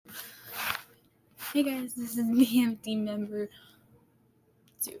Hey guys, this is the empty member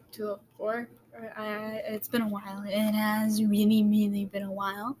 204. It's been a while. It has really been a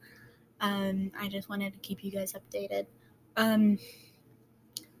while. I just wanted to keep you guys updated. I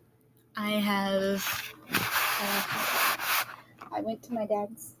have. I went to my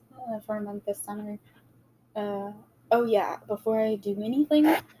dad's for a month this summer. Oh yeah, before I do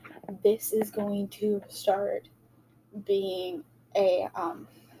anything, this is going to start being a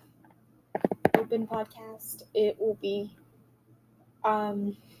open podcast. It will be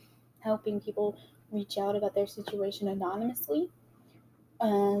helping people reach out about their situation anonymously,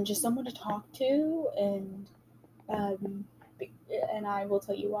 just someone to talk to, um, and I will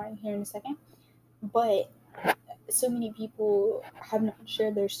tell you why here in a second. But so many people have not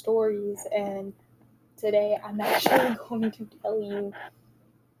shared their stories, and today I'm actually going to tell you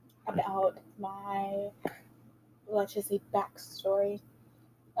about my, let's just say, backstory.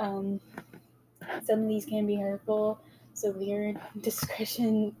 Some of these can be hurtful, so viewer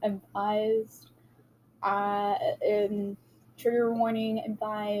discretion advised. Trigger warning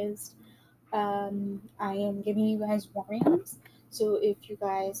advised. I am giving you guys warnings. So if you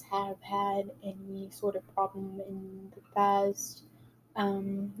guys have had any sort of problem in the past,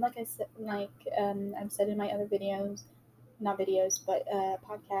 like I said, I've said in my other videos, not videos, but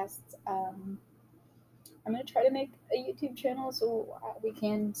podcasts, I'm gonna try to make a YouTube channel so we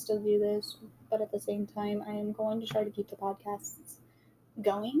can still do this, but at the same time, I am going to try to keep the podcasts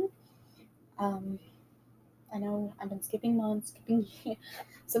going. Um, I know I've been skipping months,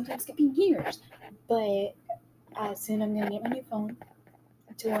 sometimes skipping years, but soon I'm gonna get my new phone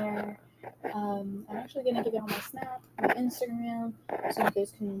to where I'm actually gonna give y'all my Snap, my Instagram, so you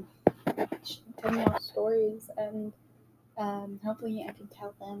guys can tell me all stories, and hopefully I can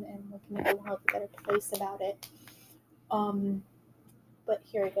tell them and we can make the world a better place about it. But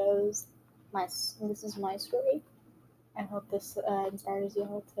here it goes. This is my story. I hope this inspires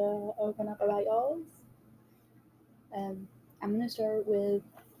y'all to open up about y'all's. I'm gonna start with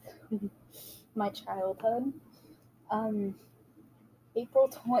my childhood. Um, April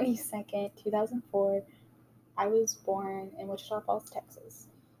 22nd, 2004, I was born in Wichita Falls, Texas.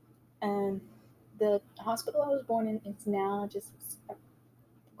 And the hospital I was born in is now just a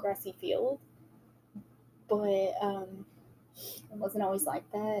grassy field, but it wasn't always like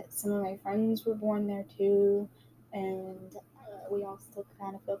that. Some of my friends were born there too, and we all still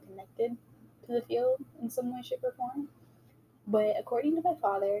kind of feel connected to the field in some way, shape, or form. But according to my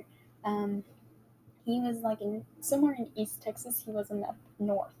father, he was like in somewhere in East Texas. He wasn't up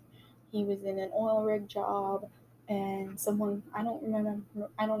north. He was in an oil rig job, and someone I don't remember.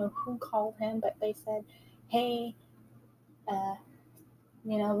 I don't know who called him, but they said, "Hey, uh,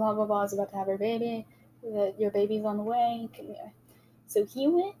 blah blah blah is about to have her baby. Your baby's on the way." So he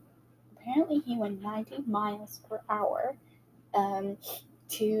went. Apparently, he went 90 miles per hour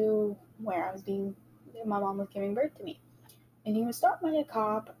to where my mom was giving birth to me, and he was stopped by a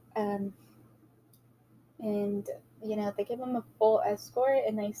cop. And they give him a full escort,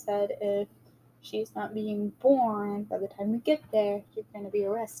 and they said if she's not being born by the time we get there, you're going to be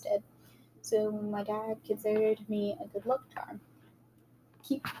arrested. So my dad considered me a good luck charm.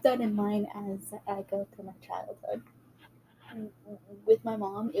 Keep that in mind as I go through my childhood. With my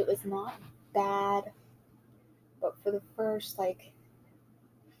mom, it was not bad, but for the first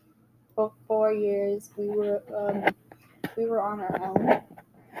 4 years, we were on our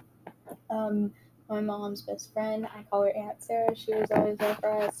own. My mom's best friend, I call her Aunt Sarah. She was always there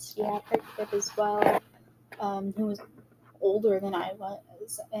for us. She had her kid as well, who was older than I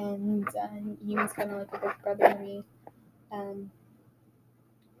was, and he was kind of like a big brother to me.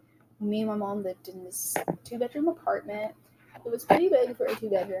 Me and my mom lived in this 2-bedroom apartment. It was pretty big for a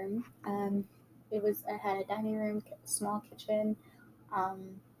 2-bedroom. It had a dining room, small kitchen,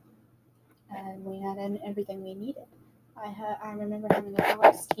 and we had everything we needed. I remember having a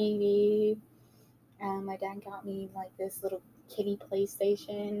box TV. My dad got me like this little kitty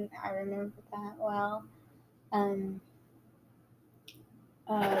PlayStation. I remember that well.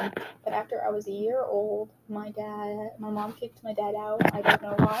 But after I was a year old, my mom kicked my dad out. I don't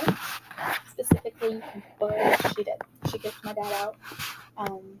know why specifically, but she did. She kicked my dad out.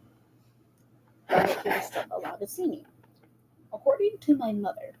 But he was still allowed to see me. According to my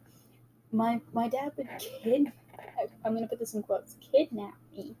mother, my dad would I'm gonna put this in quotes, kidnap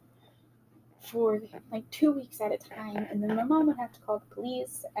me for like 2 weeks at a time, and then my mom would have to call the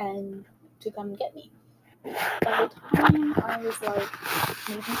police and to come get me. By the time I was like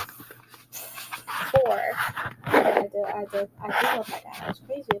maybe 4, I did love my dad. I was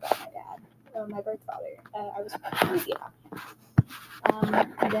crazy about my dad, my birth father. I was crazy about him.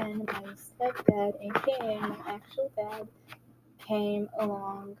 Then my stepdad, aka my actual dad, came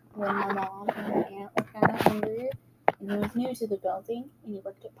along when my mom and my aunt were kind of hungry, and he was new to the building, and he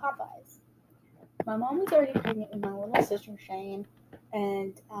worked at Popeyes. My mom was already pregnant with my little sister Shane,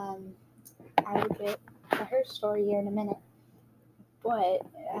 and I will get to her story here in a minute, but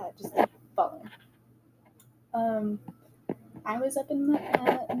just keep following. Um, I was up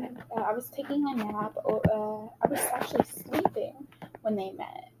I was taking a nap, or I was actually sleeping when they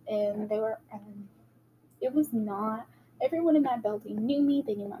met, and they were. It was not. Everyone in that building knew me.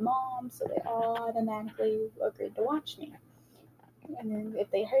 They knew my mom, so they all automatically agreed to watch me. And then if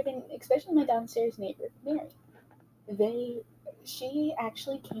they heard, especially my downstairs neighbor Mary, they she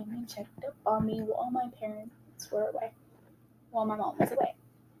actually came and checked up on me while my parents were away, while my mom was away.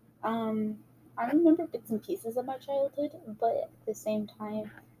 Um, I remember bits and pieces of my childhood, but at the same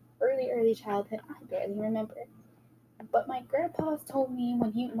time, early childhood, I barely remember. But my grandpa told me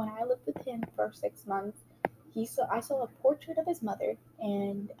when I lived with him for 6 months, I saw a portrait of his mother,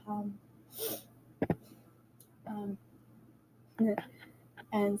 and um,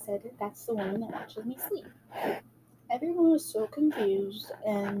 and said that's the woman that watches me sleep. Everyone was so confused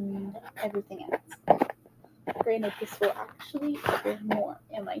and everything else. Granted, this will actually happen more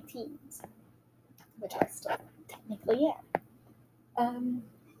in my teens, which I still technically am. Um,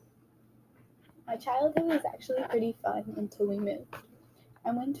 my childhood was actually pretty fun until we moved.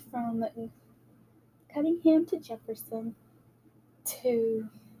 I went from Cunningham to Jefferson to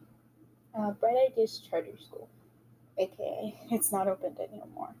Bright Ideas Charter School, aka it's not opened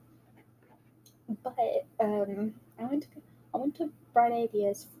anymore. But I went to Bright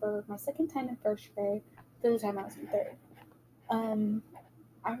Ideas for my second time in first grade, the time I was in third. Um,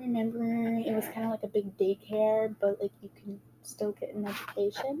 I remember it was kind of like a big daycare, but like you can still get an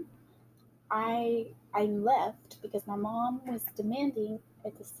education. I left because my mom was demanding a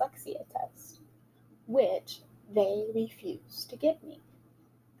dyslexia test, which they refused to give me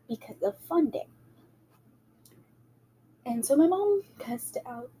because of funding. And so my mom cussed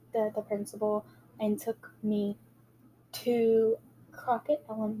out the principal and took me to Crockett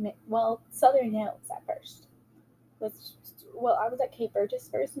Element, well, Southern Hills at first. Which, well, I was at Cape Burgess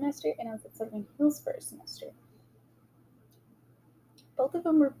first semester and I was at Southern Hills first semester. Both of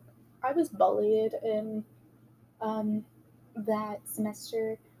them were, I was bullied in um, that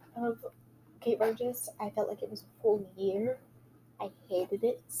semester of Cape Burgess. I felt like it was a full year. I hated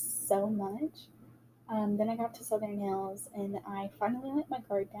it so much. Then I got to Southern Hills and I finally let my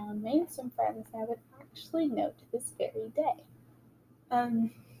guard down, made some friends that I would actually know to this very day.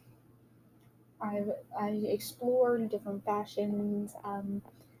 Um, I, I explored different fashions.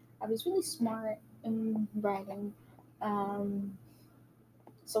 I was really smart in writing, um,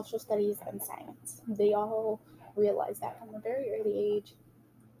 social studies, and science. They all realized that from a very early age.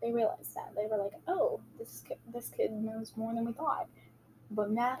 They realized that. They were like, oh, this kid knows more than we thought.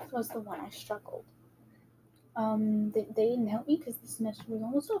 But math was the one I struggled. They didn't help me because the semester was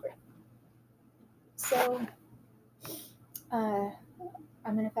almost over. So uh,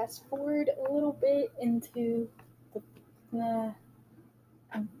 I'm going to fast forward a little bit into the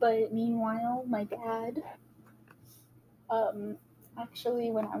but meanwhile, my dad, um, actually,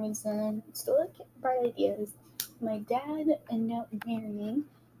 when I was still at Bright Ideas, my dad ended up marrying.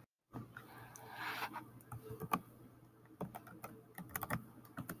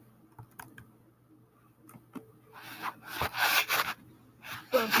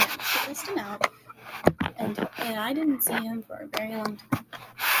 Well, no, she cussed him out, and I didn't see him for a very long time.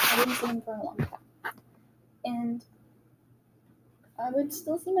 I didn't see him for a long time, and I would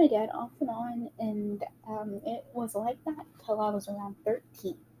still see my dad off and on, and it was like that till I was around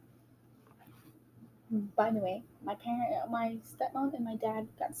 13. By the way, my stepmom, and my dad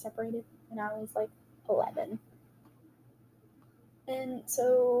got separated when I was like 11. And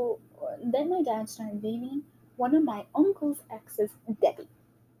so then my dad started dating one of my uncle's exes, Debbie.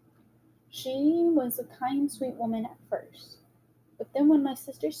 She was a kind, sweet woman at first, but then when my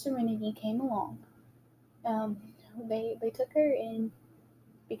sister Serenity came along, um, they took her in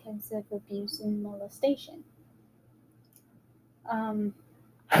because of abuse and molestation. Um,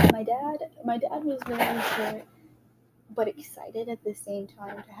 my dad was really hurt but excited at the same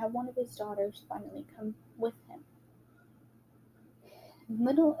time to have one of his daughters finally come with him.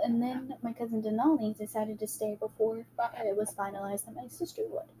 And then my cousin Denali decided to stay before it was finalized that my sister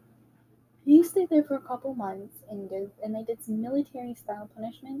would. He stayed there for a couple months and they did some military style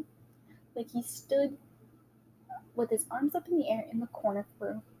punishment. Like he stood with his arms up in the air in the corner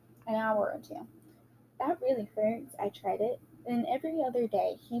for an hour or two. That really hurts. I tried it. And every other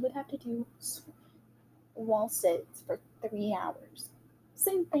day he would have to do wall sits for 3 hours.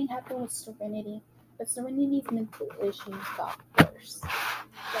 Same thing happened with Serenity, but Serenity's mental issues got worse,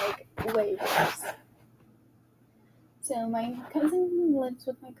 like way worse. So my cousin lives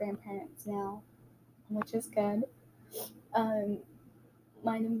with my grandparents now, which is good. Um,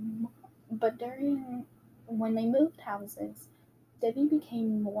 my but during when they moved houses, Debbie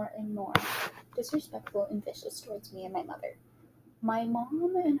became more and more disrespectful and vicious towards me and my mother. My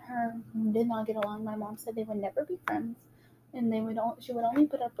mom and her did not get along. My mom said they would never be friends, and she would only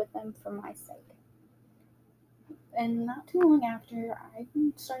put up with them for my sake. And not too long after, I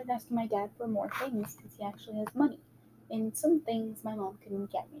started asking my dad for more things because he actually has money, and some things my mom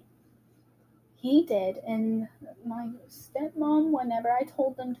couldn't get me. He did, and my stepmom, whenever I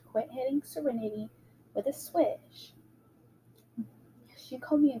told them to quit hitting Serenity with a switch, she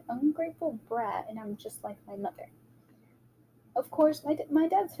called me an ungrateful brat, and I'm just like my mother. Of course, my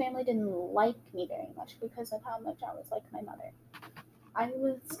dad's family didn't like me very much because of how much I was like my mother. I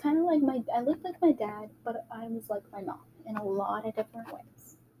was kind of like I looked like my dad, but I was like my mom in a lot of different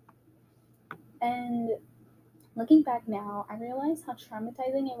ways. And looking back now, I realize how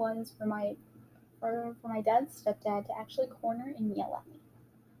traumatizing it was for my dad's stepdad to actually corner and yell at me.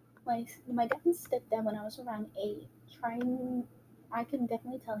 My dad's stepdad, when I was around 8, trying, I can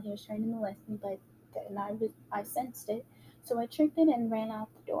definitely tell he was trying to molest me, but and I sensed it, so I tripped in and ran out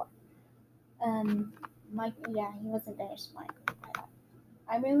the door. He wasn't there, so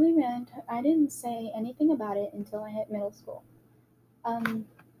I really ran. I didn't say anything about it until I hit middle school. Um,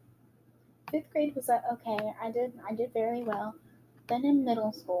 Fifth grade was okay. I did very well. Then in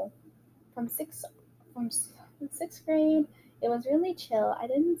middle school, from sixth grade, it was really chill. I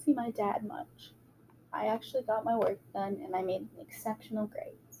didn't see my dad much. I actually got my work done and I made exceptional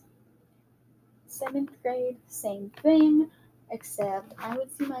grades. Seventh grade, same thing, except I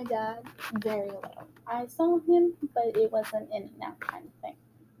would see my dad very little. I saw him, but it wasn't in and out kind of thing.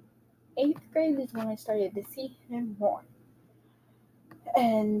 Eighth grade is when I started to see him more.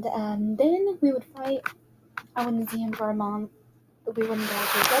 And then we would fight. I wouldn't see him for a month. We wouldn't go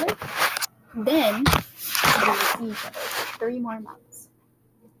to each other. Then we would see each other for 3 more months.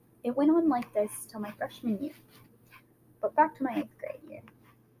 It went on like this till my freshman year. But back to my 8th grade year.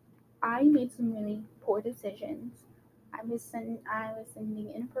 I made some really poor decisions. I was sending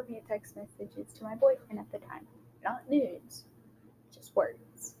inappropriate text messages to my boyfriend at the time. Not nudes, just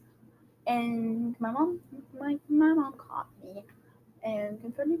words. And my mom caught me and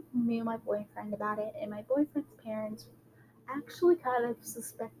confronted me and my boyfriend about it, and my boyfriend's parents actually kind of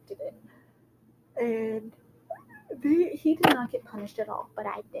suspected it. And he did not get punished at all, but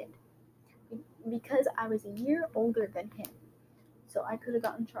I did. Because I was a year older than him. So I could have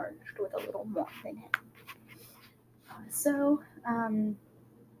gotten charged with a little more than him. So, I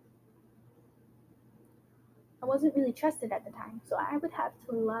wasn't really trusted at the time, so I would have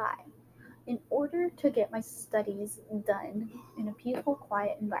to lie in order to get my studies done in a peaceful,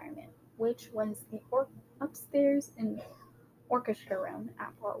 quiet environment, which was the upstairs in orchestra room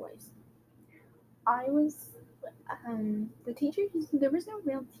at Broadway's. I was, the teachers, there was no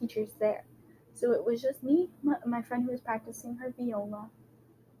real teachers there. So it was just me, my friend who was practicing her viola.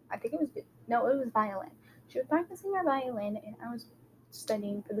 I think it was, no, it was violin. She was practicing her violin, and I was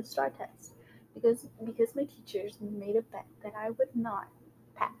studying for the STAR test because my teachers made a bet that I would not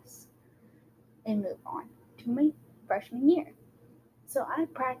pass and move on to my freshman year. So I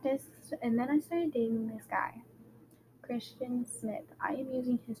practiced, and then I started dating this guy, Christian Smith. I am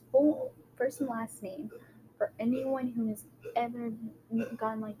using his full first and last name for anyone who has ever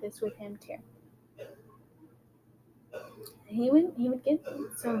gone like this with him too. He would get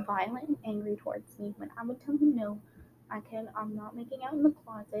so violent and angry towards me when I would tell him no, I'm not making out in the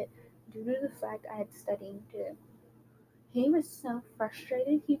closet due to the fact I had studying to do. He was so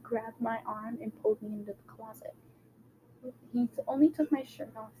frustrated he grabbed my arm and pulled me into the closet. He only took my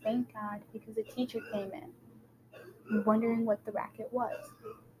shirt off, thank God, because a teacher came in, wondering what the racket was.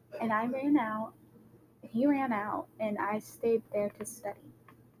 And I ran out, he ran out, and I stayed there to study.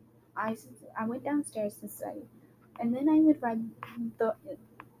 I, I went downstairs to study, and then I would ride the,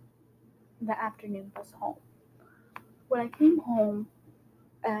 the afternoon bus home. When I came home,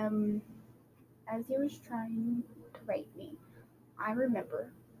 um, as he was trying to rape me, I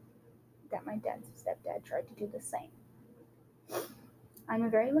remember that my dad's stepdad tried to do the same. I'm a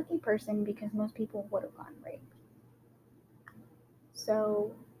very lucky person because most people would have gotten raped.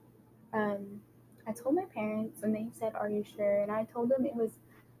 So, I told my parents, and they said, "Are you sure?" And I told them it was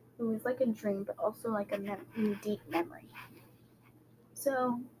like a dream, but also like a deep memory.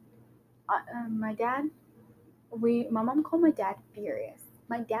 So, my dad, my mom called my dad furious.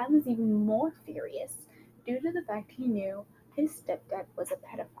 My dad was even more furious due to the fact he knew His stepdad was a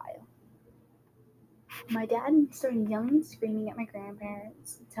pedophile. My dad started yelling and screaming at my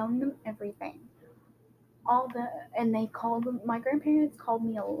grandparents, telling them everything. And they called my grandparents called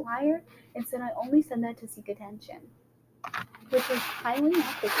me a liar and said I only said that to seek attention, which was highly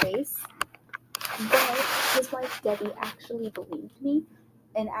not the case. But his wife Debbie actually believed me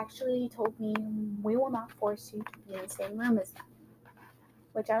and actually told me we will not force you to be in the same room as them,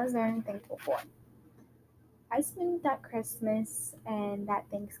 which I was very thankful for. I spent that Christmas and that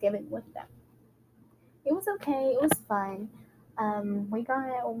Thanksgiving with them. It was okay. It was fun. We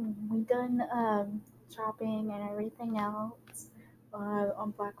done shopping and everything else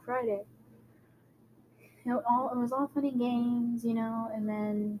on Black Friday. It was all fun and games, And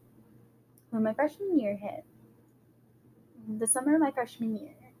then when my freshman year hit, the summer of my freshman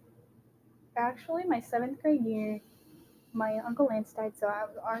year, actually my seventh grade year, my uncle Lance died, so I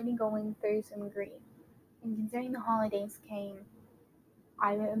was already going through some grief. And considering the holidays came,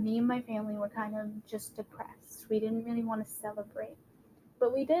 me and my family were kind of just depressed. We didn't really want to celebrate,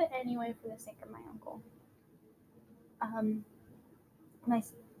 but we did anyway for the sake of my uncle. Um, my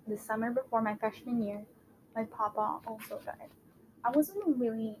the summer before my freshman year, my papa also died. I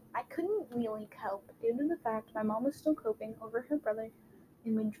couldn't really cope due to the fact my mom was still coping over her brother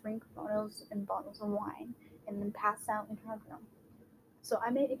and would drink bottles and bottles of wine and then pass out in her room. So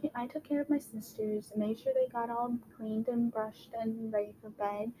I took care of my sisters and made sure they got all cleaned and brushed and ready for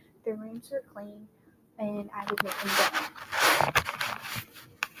bed. Their rooms were clean, and I would make them dinner.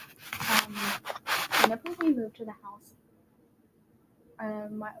 Whenever we moved to the house,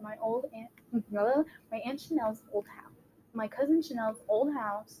 my old aunt, my aunt Chanel's old house, my cousin Chanel's old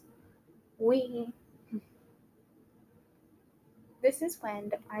house, this is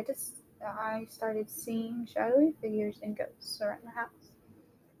when I started seeing shadowy figures and ghosts around the house.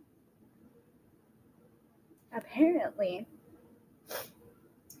 Apparently,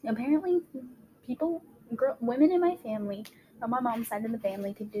 people, women in my family, on my mom's side of the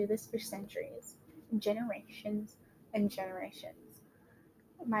family, could do this for centuries, generations, and generations.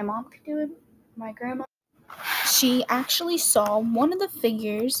 My mom could do it. My grandma. She actually saw one of the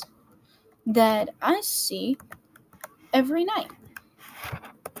figures that I see every night.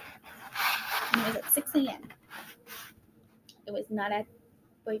 It was at 6 a.m. It was not at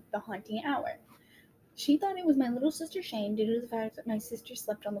the haunting hour. She thought it was my little sister Shane due to the fact that my sister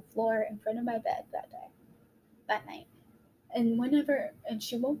slept on the floor in front of my bed that night. And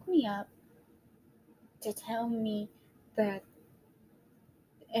she woke me up to tell me that,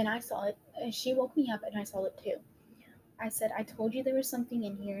 and I saw it, and she woke me up and I saw it too. I said, I told you there was something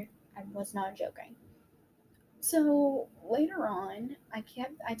in here. I was not joking. So later on, I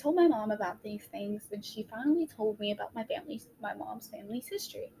told my mom about these things, and she finally told me about my mom's family's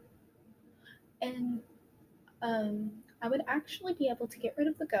history. And I would actually be able to get rid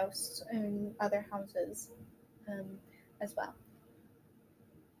of the ghosts in other houses as well.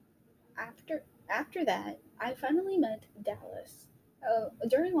 After that, I finally met Dallas.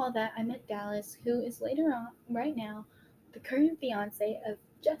 During all that, I met Dallas, who is later on, right now, the current fiance of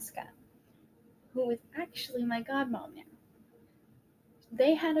Jessica, who is actually my godmom now.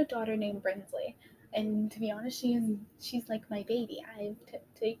 They had a daughter named Brinsley, and to be honest, she's like my baby. I've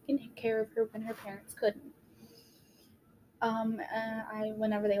taken care of her when her parents couldn't.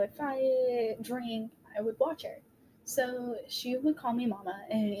 Whenever they would fight, drink, I would watch her. So she would call me mama,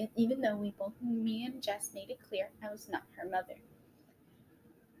 and even though me and Jess made it clear I was not her mother.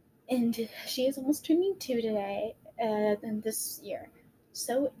 And she is almost turning 2 today, this year.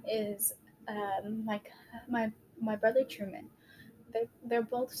 So is my brother Truman. They're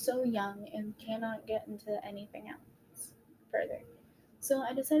both so young and cannot get into anything else further. So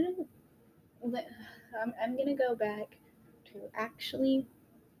I decided I'm gonna go back to actually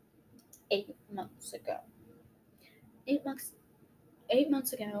 8 months ago. 8 months 8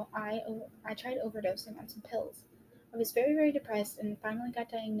 months ago, I tried overdosing on some pills. I was very, very depressed and finally got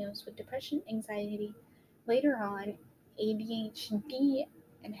diagnosed with depression, anxiety, later on ADHD,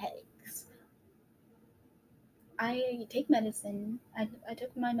 and headaches. I take medicine. I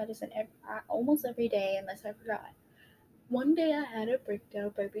took my medicine almost every day unless I forgot. One day I had a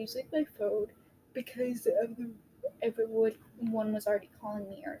breakdown by using my phone because everyone was already calling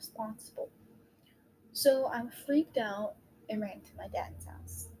me irresponsible. So I freaked out and ran to my dad's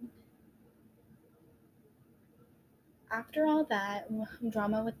house. After all that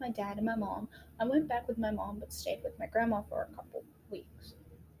drama with my dad and my mom, I went back with my mom but stayed with my grandma for a couple weeks.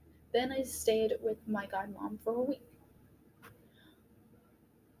 Then I stayed with my godmom for a week.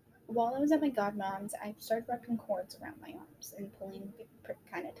 While I was at my godmom's, I started wrapping cords around my arms and pulling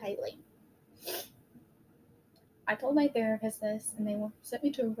kind of tightly. I told my therapist this, and they sent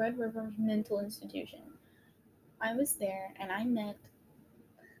me to a Red River mental institution. I was there, and I met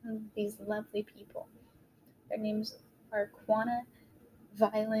these lovely people. Their names are Kwana,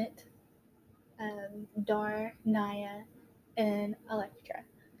 Violet, Dar, Naya, and Electra.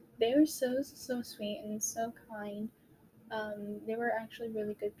 They were so sweet and so kind. They were actually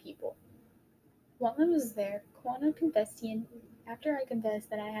really good people. While I was there, Kwana confessed after I confessed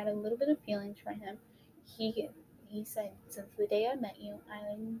that I had a little bit of feelings for him, he he said, "Since the day I met you,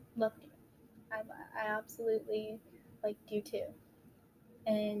 I loved you. I absolutely liked you too."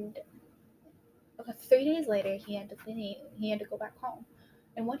 And 3 days later, he had to go back home.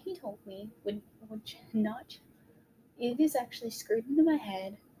 And what he told me would not it is actually screwed into my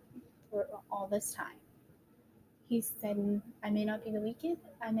head for all this time. He said, "I may not be the weakest,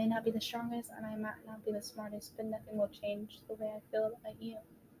 I may not be the strongest, and I might not be the smartest, but nothing will change the way I feel about you."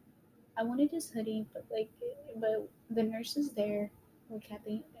 I wanted his hoodie, but the nurses there kept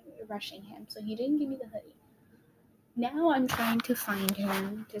rushing him, so he didn't give me the hoodie. Now I'm trying to find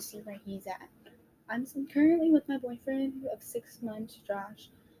him to see where he's at. I'm currently with my boyfriend of 6 months,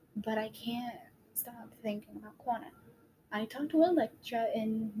 Josh, but I can't stop thinking about Quana. I talked to Electra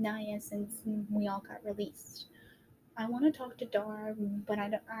and Naya since we all got released. I want to talk to Dar, but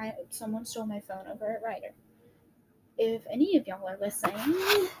someone stole my phone over at Ryder. If any of y'all are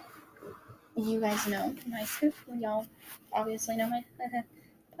listening, you guys know my script. Y'all obviously know my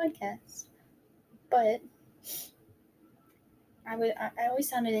podcast, but I always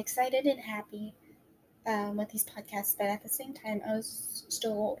sounded excited and happy with these podcasts, but at the same time, I was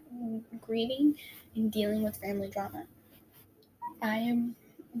still grieving and dealing with family drama. I am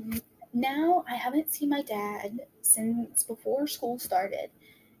now. I haven't seen my dad since before school started,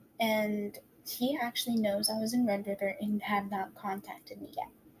 and he actually knows I was in Red River and had not contacted me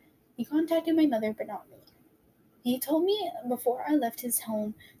yet. He contacted my mother, but not me. He told me before I left his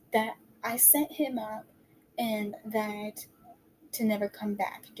home that I set him up and that to never come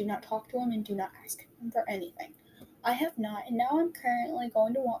back. Do not talk to him and do not ask him for anything. I have not, and now I'm currently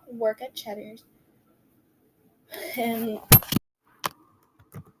going to work at Cheddar's. And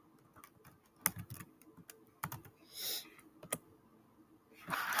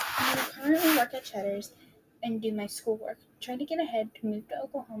I currently work at Cheddar's and do my schoolwork. Trying to get ahead to move to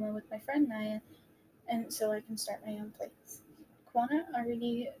Oklahoma with my friend Naya, and so I can start my own place. Kwana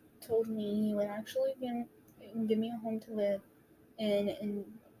already told me he would actually give me a home to live in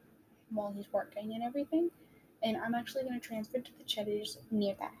while he's working and everything, and I'm actually going to transfer to the Cheddars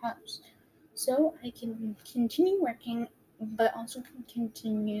near that house, so I can continue working, but also can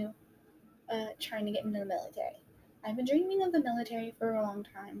continue trying to get into the military. I've been dreaming of the military for a long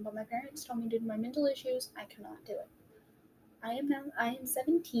time, but my parents told me due to my mental issues, I cannot do it. I am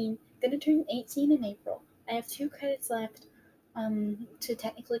 17, gonna turn 18 in April. I have 2 credits left to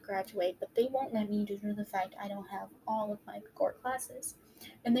technically graduate, but they won't let me due to the fact I don't have all of my core classes,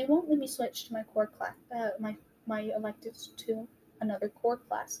 and they won't let me switch to my core class, my electives to another core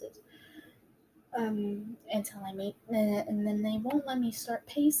classes until I meet, and then they won't let me start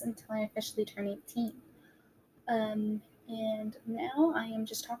PACE until I officially turn 18. And now I am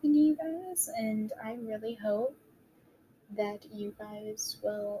just talking to you guys, and I really hope that you guys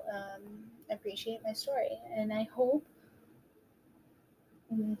will appreciate my story. And I hope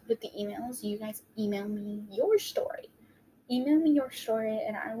with the emails, you guys email me your story. Email me your story,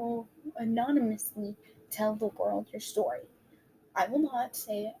 and I will anonymously tell the world your story. I will not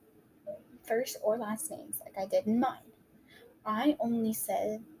say first or last names like I did in mine. I only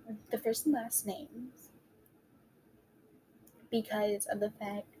said the first and last names because of the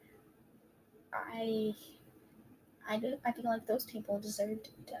fact I feel like those people deserved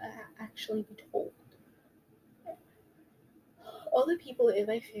to actually be told. All the people in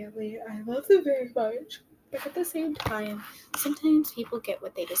my family, I love them very much, but at the same time, sometimes people get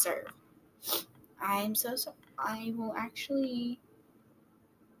what they deserve. I'm so sorry. I will actually.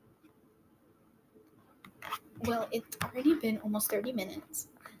 Well, it's already been almost 30 minutes,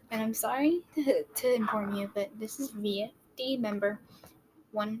 and I'm sorry to inform you, but this is VFD member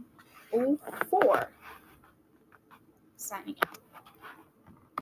 104 signing out.